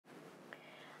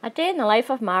A day in the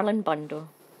life of Marlon Bundo.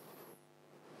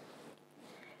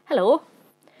 Hello,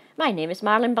 my name is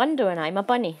Marlon Bundo and I'm a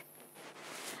bunny.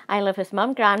 I live with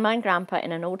Mum, Grandma and Grandpa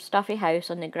in an old stuffy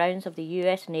house on the grounds of the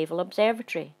US Naval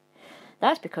Observatory.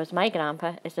 That's because my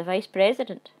grandpa is the Vice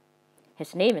President.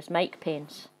 His name is Mike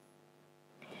Pence.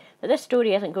 But this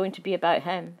story isn't going to be about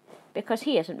him because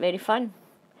he isn't very fun.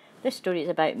 This story is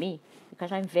about me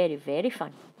because I'm very, very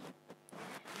fun.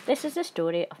 This is the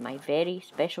story of my very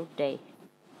special day.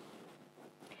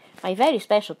 My very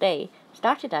special day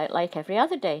started out like every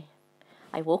other day.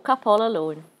 I woke up all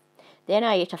alone. Then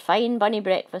I ate a fine bunny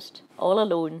breakfast, all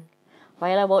alone,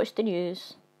 while I watched the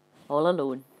news, all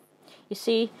alone. You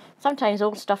see, sometimes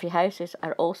old stuffy houses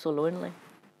are also lonely.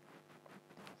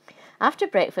 After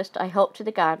breakfast, I hopped to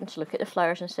the garden to look at the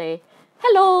flowers and say,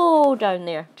 "Hello, down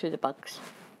there," to the bugs.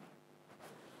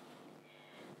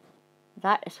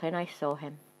 That is when I saw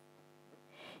him.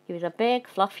 He was a big,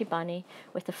 fluffy bunny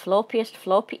with the floppiest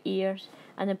floppy ears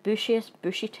and the bushiest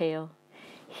bushy tail.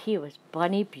 He was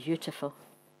bunny beautiful.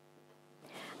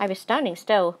 I was standing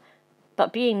still,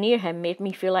 but being near him made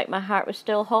me feel like my heart was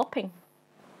still hopping.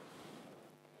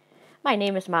 "My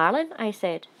name is Marlon," I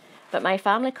said, "but my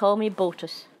family call me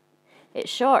Botus. It's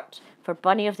short for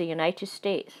Bunny of the United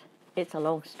States. It's a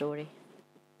long story."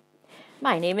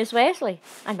 "My name is Wesley,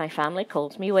 and my family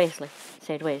calls me Wesley,"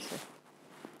 said Wesley.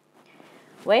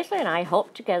 Wesley and I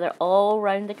hopped together all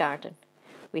round the garden.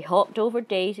 We hopped over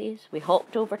daisies, we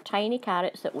hopped over tiny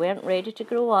carrots that weren't ready to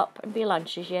grow up and be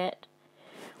lunches yet.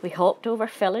 We hopped over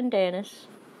Phil and Dennis.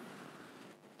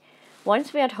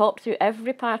 Once we had hopped through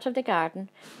every part of the garden,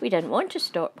 we didn't want to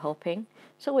stop hopping,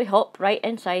 so we hopped right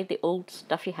inside the old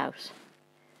stuffy house.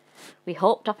 We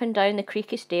hopped up and down the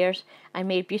creaky stairs and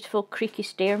made beautiful creaky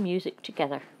stair music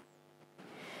together.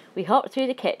 We hopped through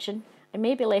the kitchen and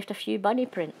maybe left a few bunny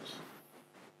prints.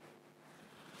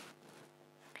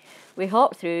 We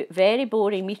hopped through very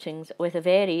boring meetings with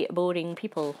very boring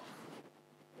people.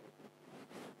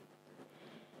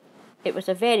 It was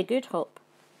a very good hop.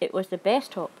 It was the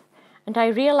best hop. And I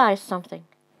realised something.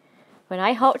 When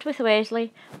I hopped with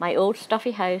Wesley, my old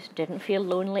stuffy house didn't feel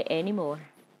lonely anymore.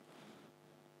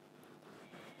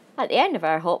 At the end of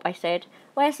our hop, I said,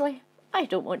 "Wesley, I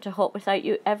don't want to hop without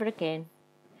you ever again."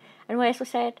 And Wesley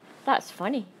said, "That's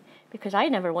funny, because I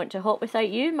never want to hop without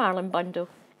you, Marlon Bundo,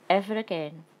 ever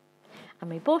again." And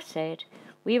we both said,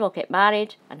 "We will get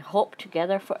married and hop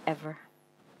together forever."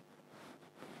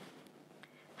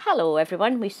 "Hello,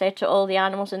 everyone," we said to all the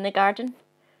animals in the garden.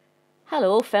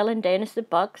 "Hello, Phil and Dennis the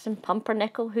bugs, and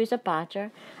Pumpernickel, who's a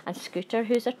badger, and Scooter,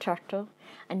 who's a turtle,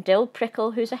 and Dill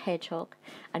Prickle, who's a hedgehog,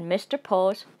 and Mr.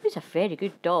 Paws, who's a very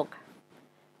good dog.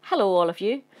 Hello, all of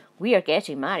you. We are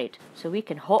getting married, so we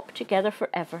can hop together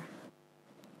forever."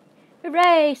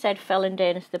 "Hooray," said Phil and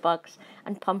Dennis the bugs,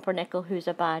 and Pumpernickel, who's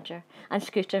a badger, and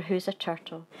Scooter, who's a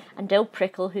turtle, and Dill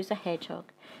Prickle, who's a hedgehog,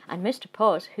 and Mr.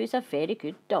 Paws, who's a very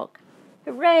good dog.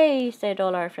 "Hooray," said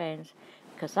all our friends,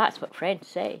 because that's what friends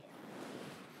say.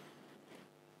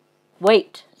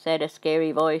 "Wait," said a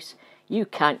scary voice, "you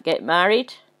can't get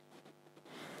married."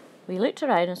 We looked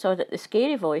around and saw that the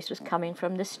scary voice was coming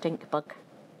from the stink bug.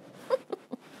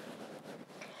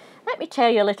 Let me tell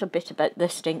you a little bit about the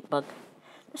stink bug.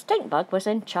 The stink bug was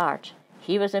in charge.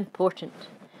 He was important.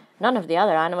 None of the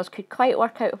other animals could quite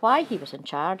work out why he was in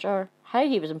charge or how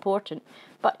he was important,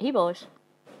 but he was.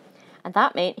 And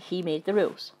that meant he made the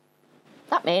rules.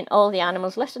 That meant all the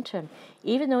animals listened to him,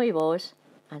 even though he was,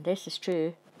 and this is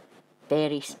true,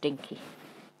 very stinky.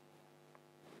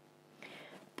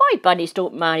 "Boy bunnies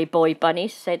don't marry boy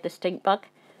bunnies," said the stink bug.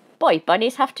 "Boy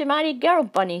bunnies have to marry girl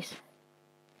bunnies."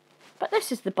 "But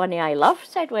this is the bunny I love,"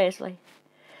 said Wesley.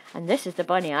 "And this is the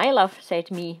bunny I love,"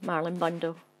 said me, Marlon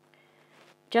Bundo.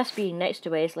 Just being next to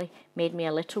Wesley made me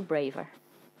a little braver.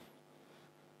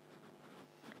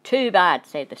 "Too bad,"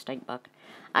 said the stink bug.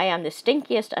 "I am the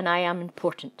stinkiest and I am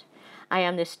important. I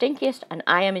am the stinkiest and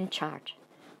I am in charge.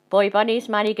 Boy bunnies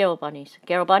marry girl bunnies.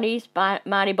 Girl bunnies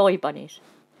marry boy bunnies.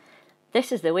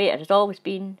 This is the way it has always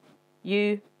been.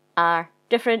 You are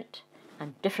different,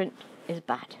 and different is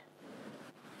bad."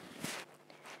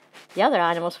 The other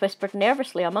animals whispered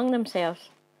nervously among themselves.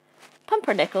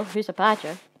 Pumpernickel, who's a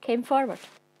badger, came forward.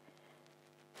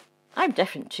 "I'm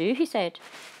different too," he said.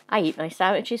 "I eat my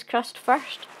sandwiches crust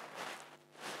first."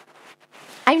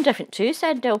 "I'm different too,"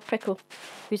 said Dill Prickle,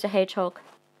 who's a hedgehog.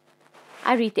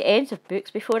 "I read the ends of books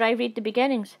before I read the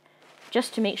beginnings,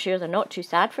 just to make sure they're not too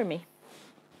sad for me."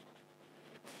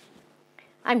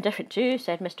 "I'm different too,"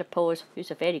 said Mr. Paws,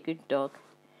 who's a very good dog.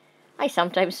 "I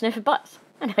sometimes sniff butts,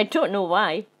 and I don't know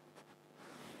why."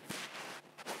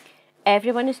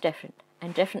 "Everyone is different,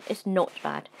 and different is not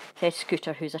bad," said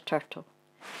Scooter, who's a turtle.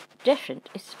 Different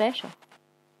is special.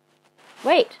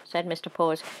 Wait, said Mr.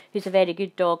 Paws, who's a very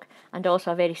good dog and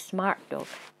also a very smart dog.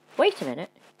 Wait a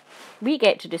minute. We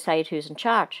get to decide who's in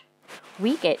charge.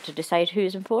 We get to decide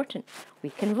who's important. We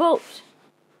can vote.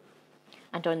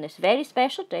 And on this very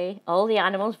special day, all the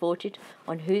animals voted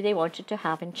on who they wanted to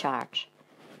have in charge.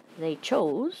 They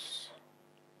chose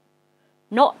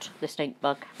not the stink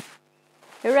bug.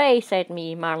 Hooray, said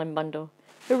me, Marlon Bundo.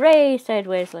 Hooray, said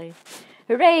Wesley.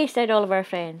 Hooray, said all of our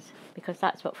friends, because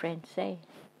that's what friends say.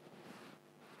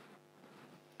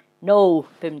 No,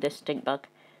 boomed the stink bug.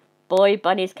 Boy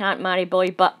bunnies can't marry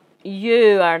boy, but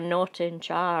you are not in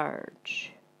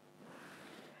charge.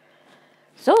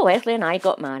 So Wesley and I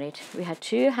got married. We had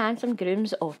 2 handsome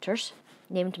groom's otters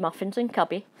named Muffins and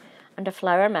Cubby, and a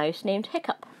flower mouse named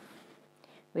Hiccup.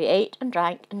 We ate and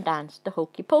drank and danced the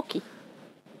hokey pokey.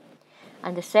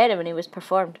 And the ceremony was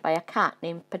performed by a cat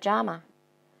named Pajama,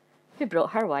 who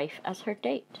brought her wife as her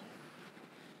date.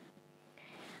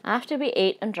 After we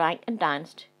ate and drank and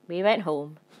danced, we went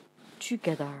home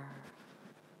together.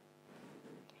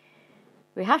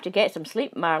 We have to get some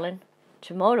sleep, Marlon.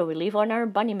 Tomorrow we leave on our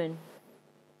bunny moon.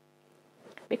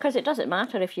 Because it doesn't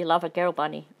matter if you love a girl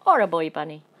bunny or a boy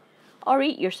bunny, or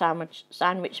eat your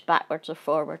sandwich backwards or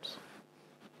forwards.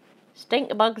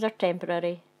 Stink bugs are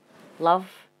temporary.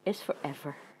 Love is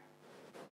forever.